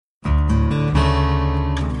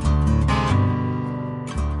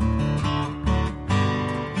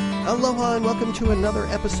Aloha and welcome to another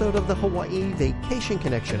episode of the Hawaii Vacation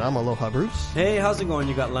Connection. I'm Aloha Bruce. Hey, how's it going?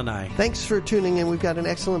 You got Lanai. Thanks for tuning in. We've got an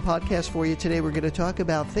excellent podcast for you today. We're going to talk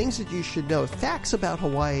about things that you should know, facts about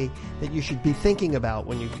Hawaii that you should be thinking about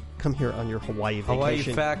when you come here on your Hawaii vacation. Hawaii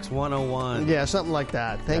Facts 101. Yeah, something like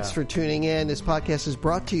that. Thanks for tuning in. This podcast is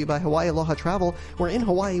brought to you by Hawaii Aloha Travel. We're in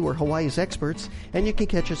Hawaii. We're Hawaii's experts. And you can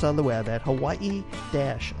catch us on the web at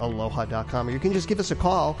hawaii-aloha.com. Or you can just give us a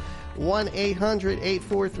call,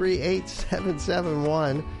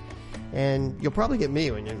 1-800-843-8771. And you'll probably get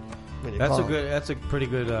me when you call. That's a pretty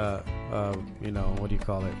good, what do you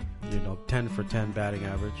call it? 10 for 10 batting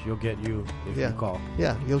average. You'll get you if you call.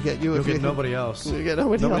 Yeah, you'll get you. You'll get nobody else. You'll get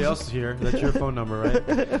nobody else here. That's your phone number,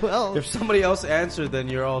 right? Well, if somebody else answered, then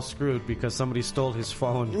you're all screwed because somebody stole his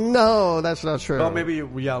phone. No, that's not true. Well, maybe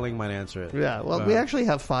Yaling might answer it. Yeah, well, we actually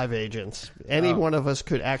have 5 agents. Any one of us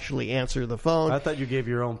could actually answer the phone. I thought you gave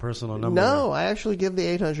your own personal number. No, I actually give the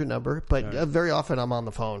 800 number, but very often I'm on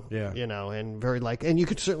the phone. Yeah. And and you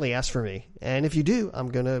could certainly ask for me. And if you do, I'm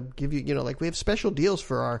going to give you, we have special deals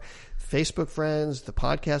for our Facebook friends, the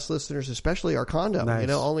podcast listeners, especially our condo. Nice.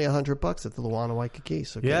 Only $100 at the Luana Waikiki.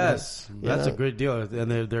 So yes, that's a great deal,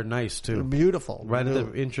 and they're nice too. They're beautiful. Right at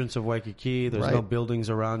the entrance of Waikiki. There's no buildings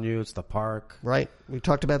around you. It's the park. Right. We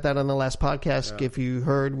talked about that on the last podcast. Yeah. If you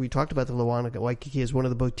heard, we talked about the Luana Waikiki as one of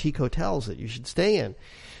the boutique hotels that you should stay in.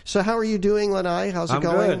 So how are you doing, Lanai? How's it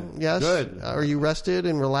going? Good. Yes. Good. Are you rested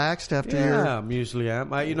and relaxed after your? Yeah, I'm usually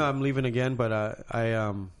am. I'm leaving again, but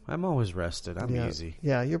I'm always rested. I'm easy.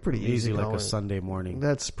 Yeah, you're pretty easy like a Sunday morning.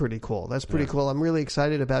 That's pretty cool. Cool. I'm really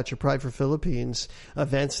excited about your Pride for Philippines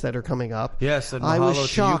events that are coming up. Yes, and I was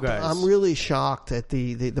shocked. To you guys. I'm really shocked at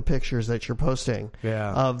the pictures that you're posting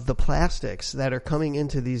of the plastics that are coming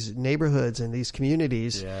into these neighborhoods and these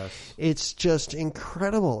communities. Yes. It's just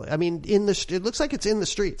incredible. I mean, it looks like it's in the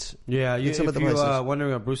streets. Yeah, if you're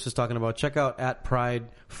wondering what Bruce is talking about, check out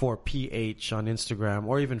 @Pride4PH on Instagram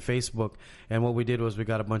or even Facebook. And what we did was we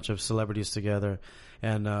got a bunch of celebrities together,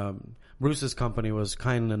 and Bruce's company was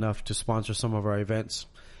kind enough to sponsor some of our events,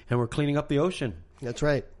 and we're cleaning up the ocean. That's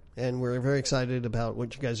right. And we're very excited about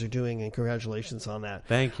what you guys are doing, and congratulations on that.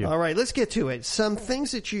 Thank you. All right, let's get to it. Some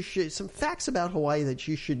facts about Hawaii that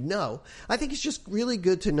you should know. I think it's just really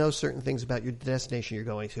good to know certain things about your destination you're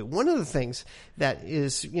going to. One of the things that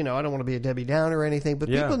is, I don't want to be a Debbie Downer or anything, but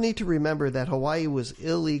people need to remember that Hawaii was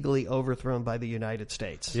illegally overthrown by the United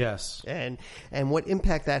States. Yes. And what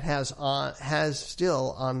impact that has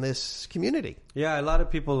still on this community. Yeah, a lot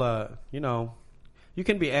of people, you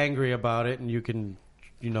can be angry about it, and you can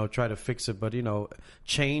try to fix it, but,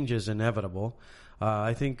 change is inevitable.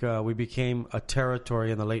 I think we became a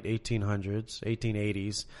territory in the late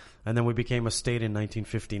 1880s, and then we became a state in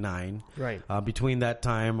 1959. Right. Between that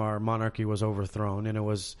time, our monarchy was overthrown, and it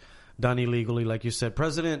was done illegally, like you said.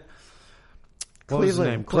 President... What was his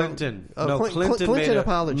name? Clinton. Clinton made an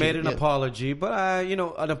apology, but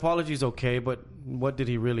an apology is okay. But what did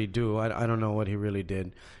he really do? I don't know what he really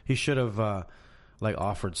did. He should have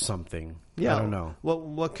offered something. Yeah. I don't know.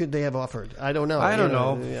 What could they have offered? I don't know. I don't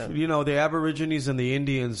know. Yeah. The Aborigines and the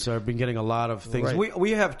Indians have been getting a lot of things. Right.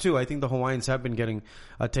 We have too. I think the Hawaiians have been getting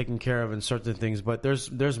taken care of in certain things, but there's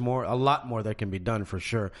a lot more that can be done for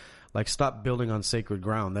sure. Like, stop building on sacred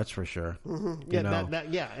ground, that's for sure. Mm-hmm. Yeah,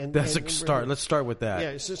 that's a start. Let's start with that.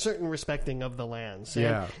 Yeah, it's a certain respecting of the lands.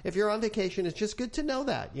 And if you're on vacation, it's just good to know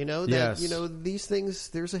that. These things,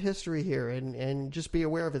 there's a history here, and just be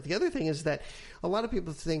aware of it. The other thing is that a lot of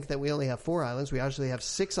people think that we only have 4 islands. We actually have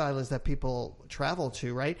 6 islands that people travel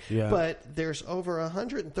to, right? Yeah. But there's over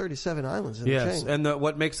 137 islands in the chain. Yes, and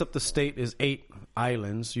what makes up the state is 8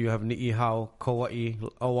 islands. You have Ni'ihau, Kauai,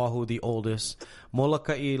 Oahu, the oldest,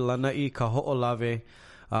 Molokai, Lanai, Kaho'olawe.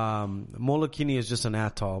 Molokini is just an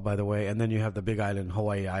atoll, by the way, and then you have the big island,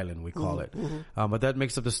 Hawaii Island, we call it. Mm-hmm. But that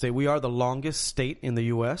makes up the state. We are the longest state in the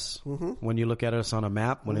U.S. When you look at us on a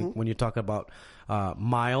map, when you talk about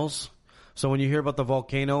miles. So when you hear about the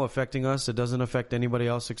volcano affecting us, it doesn't affect anybody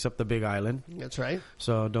else except the Big Island. That's right.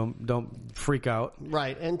 So don't freak out.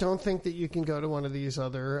 Right, and don't think that you can go to one of these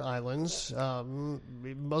other islands.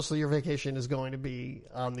 Most of your vacation is going to be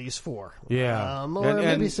on these 4. Yeah, or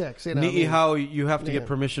maybe 6. Ni'ihau, you have to get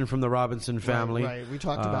permission from the Robinson family. Right. We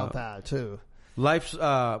talked about that too. Life's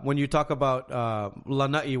when you talk about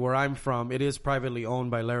Lanai, where I'm from, it is privately owned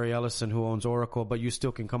by Larry Ellison, who owns Oracle, but you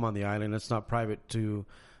still can come on the island. It's not private to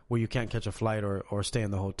where you can't catch a flight or stay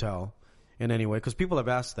in the hotel in any way. Because people have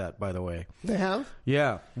asked that, by the way. They have?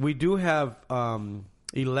 Yeah. We do have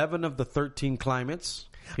 11 of the 13 climates.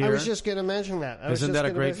 here. I was just going to mention that. Isn't that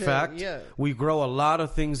a great fact? Yeah. We grow a lot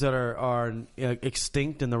of things that are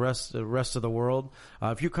extinct in the rest of the world.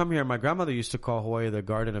 If you come here, my grandmother used to call Hawaii the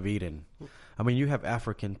Garden of Eden. I mean, you have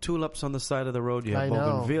African tulips on the side of the road. You have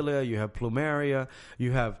bougainvillea. You have plumeria.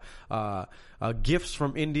 You have gifts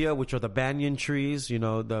from India, which are the banyan trees. You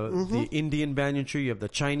know, the Indian banyan tree. You have the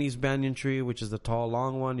Chinese banyan tree, which is the tall,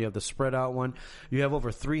 long one. You have the spread out one. You have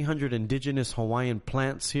over 300 indigenous Hawaiian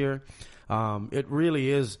plants here. It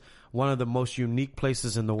really is one of the most unique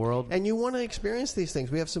places in the world. And you want to experience these things.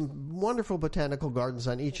 We have some wonderful botanical gardens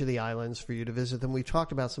on each of the islands for you to visit them. We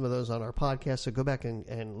talked about some of those on our podcast, so go back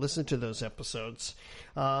and listen to those episodes.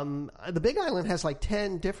 The Big Island has like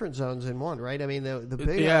 10 different zones in one, right? I mean, the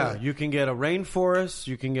Big Island. You can get a rainforest.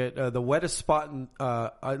 You can get the wettest spot,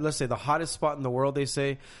 let's say the hottest spot in the world, they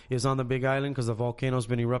say, is on the Big Island because the volcano's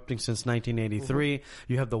been erupting since 1983.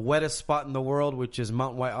 You have the wettest spot in the world, which is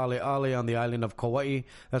Mount Waialeale on the island of Kauai.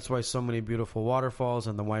 That's why so many beautiful waterfalls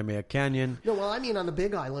and the Waimea Canyon. No, well, I mean on the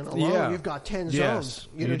Big Island alone, you've got 10 zones.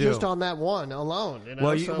 Just on that one alone. You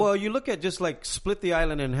know, well, you look at just like split the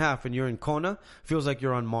island in half, and you're in Kona. Feels like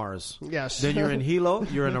you're on Mars. Yes. Then you're in Hilo.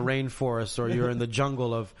 You're in a rainforest, or you're in the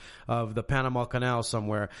jungle of the Panama Canal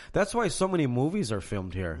somewhere. That's why so many movies are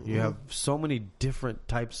filmed here. You have so many different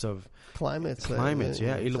types of climates.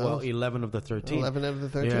 11 of the 13. 11 of the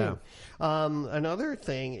 13. Yeah. Another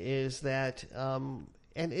thing is that,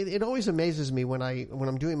 and it always amazes me when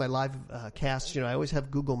I'm doing my live casts. I always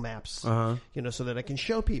have Google Maps, so that I can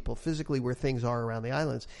show people physically where things are around the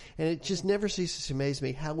islands. And it just never ceases to amaze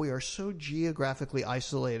me how we are so geographically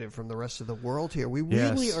isolated from the rest of the world here. We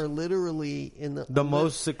really are literally in the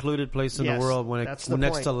most secluded place in the world when next to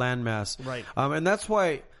landmass. Right. And that's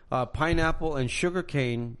why pineapple and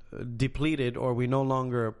sugarcane depleted, or we no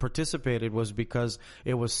longer participated, was because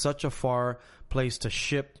it was such a far place to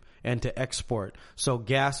ship and to export. So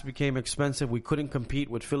gas became expensive. We couldn't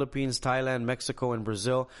compete with Philippines, Thailand, Mexico, and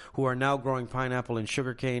Brazil, who are now growing pineapple and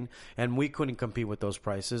sugarcane, and we couldn't compete with those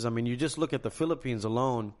prices. I mean, you just look at the Philippines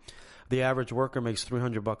alone. The average worker makes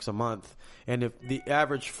 $300 a month. And if the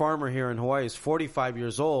average farmer here in Hawaii is 45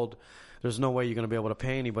 years old, there's no way you're going to be able to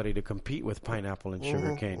pay anybody to compete with pineapple and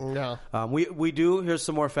sugarcane. No. We do. Here's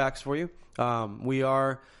some more facts for you. We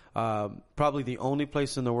are probably the only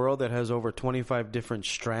place in the world that has over 25 different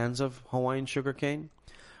strands of Hawaiian sugarcane.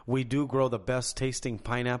 We do grow the best tasting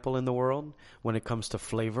pineapple in the world when it comes to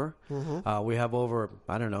flavor. We have over,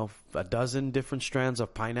 a dozen different strands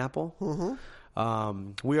of pineapple.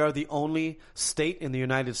 We are the only state in the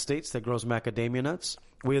United States that grows macadamia nuts.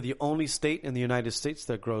 We are the only state in the United States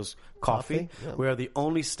that grows coffee. Yeah. We are the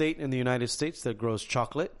only state in the United States that grows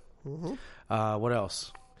chocolate. What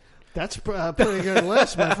else? That's a pretty good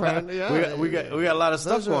list, my friend. Yeah, we got a lot of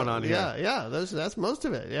stuff going on here. Yeah. That's most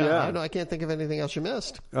of it. Yeah. I can't think of anything else you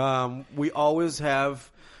missed. We always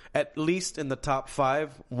have, at least in the top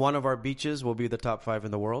 5, one of our beaches will be the top 5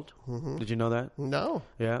 in the world. Did you know that? No.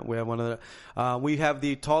 Yeah, we have one of the. We have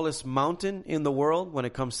the tallest mountain in the world when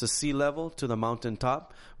it comes to sea level to the mountain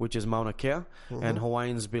top, which is Mauna Kea, and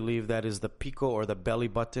Hawaiians believe that is the pico or the belly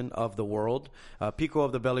button of the world. Pico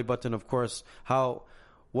of the belly button, of course.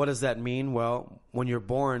 What does that mean? Well, when you're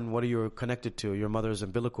born, what are you connected to? Your mother's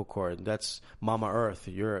umbilical cord. That's Mama Earth.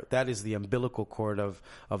 That is the umbilical cord of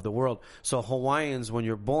the world. So Hawaiians, when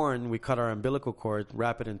you're born, we cut our umbilical cord,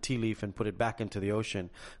 wrap it in tea leaf, and put it back into the ocean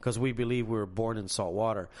because we believe we were born in salt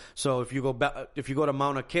water. So if you go to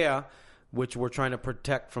Mauna Kea, which we're trying to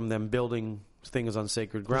protect from them building things on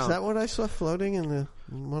sacred ground. Is that what I saw floating in the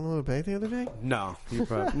Honolulu Bay the other day? No, you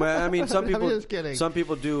probably. Well, I mean, some people. I'm just kidding. Some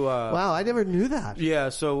people do. Wow, I never knew that. Yeah,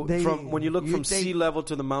 so when you look from sea level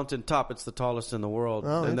to the mountain top, it's the tallest in the world,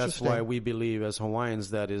 and that's why we believe as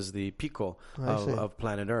Hawaiians that is the pico of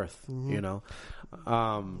planet Earth.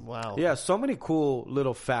 Wow. Yeah, so many cool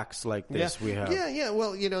little facts like this we have. Yeah.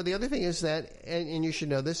 Well, the other thing is that, and you should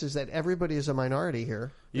know this, is that everybody is a minority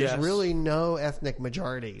here. There's Yes. really no ethnic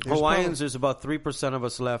majority. Hawaiians, there's about 3% of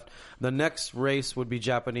us left. The next race would be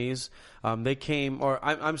Japanese. They came, or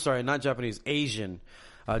I'm sorry, not Japanese, Asian.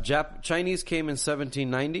 Chinese came in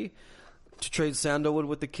 1790 to trade sandalwood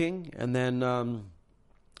with the king, and then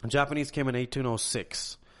Japanese came in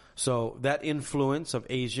 1806. So that influence of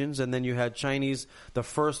Asians, and then you had Chinese, the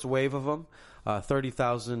first wave of them.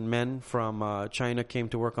 30,000 men from China came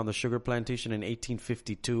to work on the sugar plantation in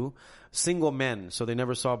 1852. Single men, so they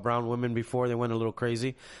never saw brown women before. They went a little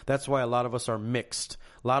crazy. That's why a lot of us are mixed.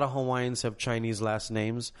 A lot of Hawaiians have Chinese last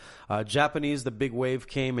names. Japanese, the big wave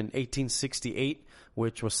came in 1868,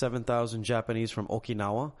 which was 7,000 Japanese from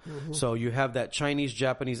Okinawa. So you have that Chinese,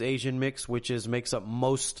 Japanese, Asian mix, which makes up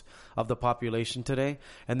most of the population today.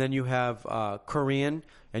 And then you have Korean,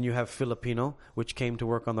 and you have Filipino, which came to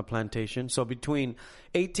work on the plantation. So between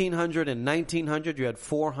 1800 and 1900, you had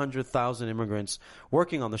 400,000 immigrants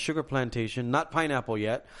working on the sugar plantation, not pineapple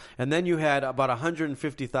yet. And then you had about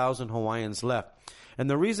 150,000 Hawaiians left. And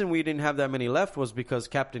the reason we didn't have that many left was because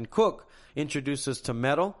Captain Cook introduced us to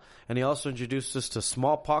metal, and he also introduced us to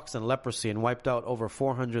smallpox and leprosy and wiped out over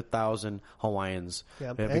 400,000 Hawaiians.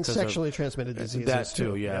 Yeah, and sexually transmitted diseases. That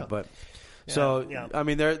too, yeah. But so, I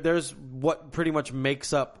mean, there's what pretty much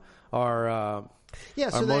makes up our...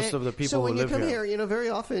 most of the people so when who you live come here, very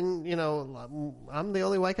often, I'm the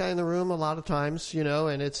only white guy in the room a lot of times,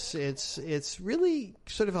 and it's really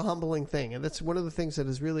sort of a humbling thing. And that's one of the things that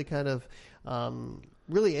has really kind of,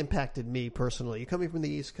 really impacted me personally. You're coming from the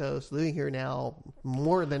East Coast, living here now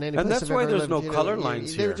more than any place and that's I've why ever there's lived, no color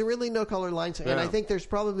lines here. There's really no color lines, and I think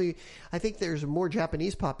there's a more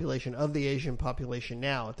Japanese population of the Asian population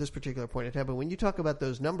now at this particular point in time. But when you talk about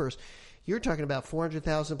those numbers, you're talking about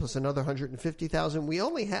 400,000 plus another 150,000. We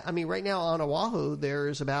only have, right now on Oahu,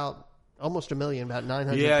 there's about almost a million, about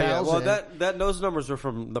 900,000. Yeah. Well, those numbers were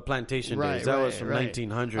from the plantation days. That was from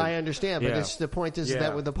 1900. I understand, but the point is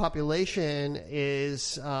that with the population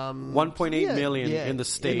is 1.8 million in the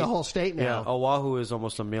state, in the whole state now. Yeah, Oahu is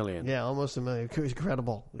almost a million. Yeah, almost a million.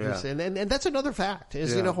 Incredible. Yeah. And that's another fact.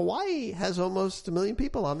 Is Hawaii has almost a million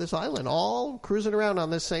people on this island, all cruising around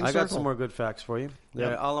on this same circle. I got some more good facts for you.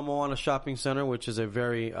 The Ala Moana Shopping Center, which is a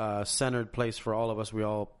very centered place for all of us. We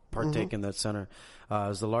all partake in that center.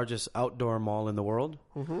 Is the largest outdoor mall in the world.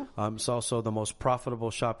 Mm-hmm. It's also the most profitable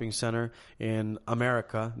shopping center in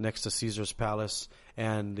America, next to Caesar's Palace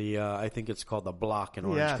and the I think it's called the Block in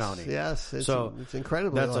Orange County. Yes, it's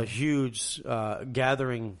incredibly. That's a huge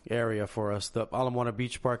gathering area for us. The Ala Moana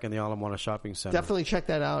Beach Park and the Ala Moana Shopping Center. Definitely check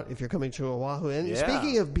that out if you're coming to Oahu. And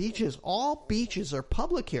speaking of beaches, all beaches are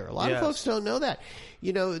public here. A lot of folks don't know that.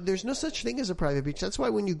 There's no such thing as a private beach. That's why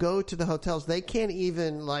when you go to the hotels, they can't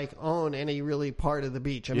even own any really part of the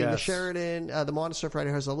beach. The Sheraton, the Moana Surf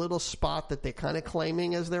Rider has a little spot that they're kind of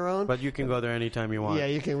claiming as their own. But you can go there anytime you want. Yeah,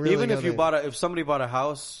 you can really even if there. if somebody bought a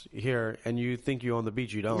house here and you think you own the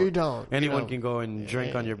beach, you don't. You don't. Anyone can go and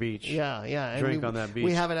drink on your beach. Yeah. Drink on that beach.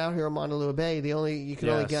 We have it out here in Honolulu Bay. You can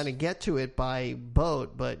only kind of get to it by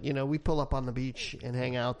boat, but we pull up on the beach and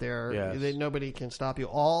hang out there. Yes. Nobody can stop you.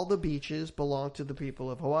 All the beaches belong to the people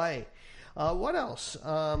of Hawaii. What else?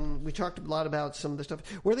 We talked a lot about some of the stuff.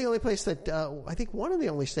 We're the only place that I think one of the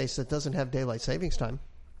only states that doesn't have daylight savings time.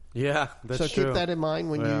 Yeah, that's so true. keep that in mind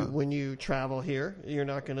when you travel here. We're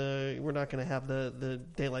not gonna have the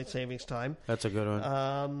daylight savings time. That's a good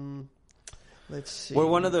one. Let's see. We're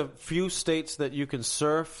one of the few states that you can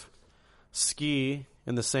surf, ski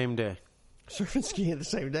in the same day. Surf and ski in the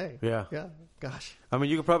same day. Yeah. Gosh.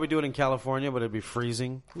 You could probably do it in California, but it'd be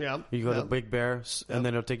freezing. Yeah. You go to Big Bear, and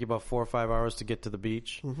then it'll take you about 4 or 5 hours to get to the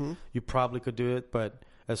beach. Mm-hmm. You probably could do it, but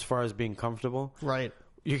as far as being comfortable, right?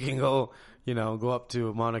 You can go up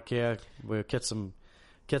to Mauna Kea, get some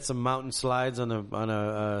mountain slides on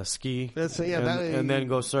a ski, and then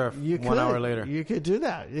go surf 1 hour later. You could do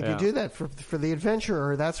that. You could do that for the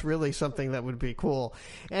adventurer. That's really something that would be cool.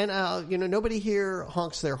 And nobody here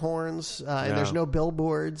honks their horns. And there's no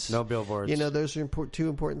billboards. No billboards. Those are two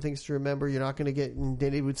important things to remember. You're not going to get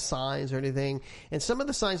inundated with signs or anything. And some of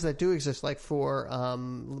the signs that do exist, like for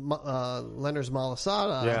Leonard's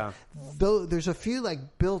Malasada, there's a few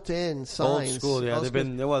built-in signs. Old school, yeah.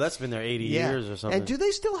 That's been there 80 years or something. And do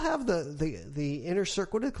they still have the inner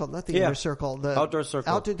circle? What is it called? Not the inner circle. The outdoor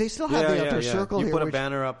circle. They still have the outdoor circle you here. You put a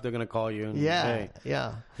banner up, they're going to call you. And,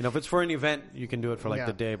 if it's for an event, you can do it for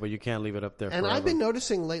the day, but you can't leave it up there forever. And I've been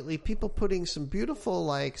noticing lately people putting some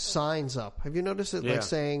beautiful signs up. Have you noticed it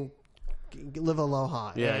saying "Live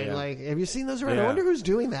Aloha"? Have you seen those around? I wonder who's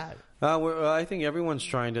doing that. I think everyone's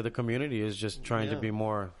trying to. The community is just trying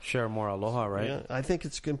to share more aloha, right? Yeah, I think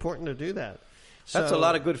it's important to do that. That's a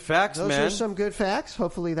lot of good facts, man. Those are some good facts.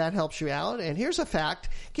 Hopefully that helps you out. And here's a fact.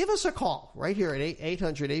 Give us a call right here at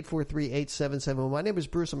 800-843-8771. My name is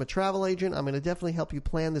Bruce. I'm a travel agent. I'm going to definitely help you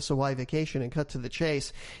plan this Hawaii vacation and cut to the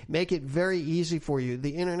chase. Make it very easy for you. The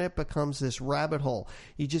internet becomes this rabbit hole.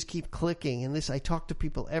 You just keep clicking. And I talk to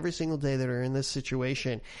people every single day that are in this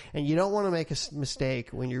situation. And you don't want to make a mistake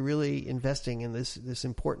when you're really investing in this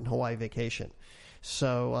important Hawaii vacation.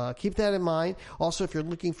 So keep that in mind. Also, if you're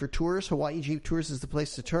looking for tours, Hawaii Jeep Tours is the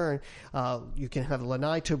place to turn. You can have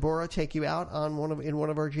Lanai Tabura take you out on in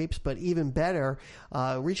one of our Jeeps, but even better,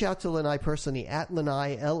 reach out to Lanai personally at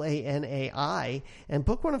Lanai, Lanai, and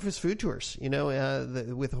book one of his food tours,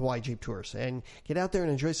 with Hawaii Jeep Tours, and get out there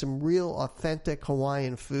and enjoy some real authentic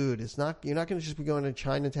Hawaiian food. You're not going to just be going to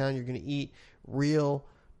Chinatown. You're going to eat real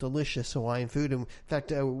delicious Hawaiian food. And in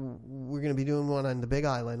fact, we're going to be doing one on the Big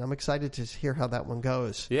Island. I'm excited to hear how that one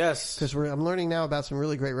goes. Yes. Because I'm learning now about some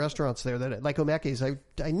really great restaurants there, that like Omeke's.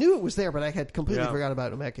 I knew it was there, but I had completely forgot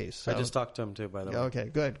about Omeke's. So. I just talked to him too, by the way. Okay,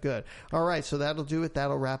 good. All right, so that'll do it.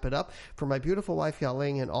 That'll wrap it up. For my beautiful wife,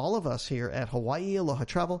 Yaling, and all of us here at Hawaii Aloha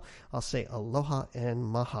Travel, I'll say aloha and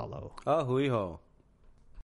mahalo. Ahuiho.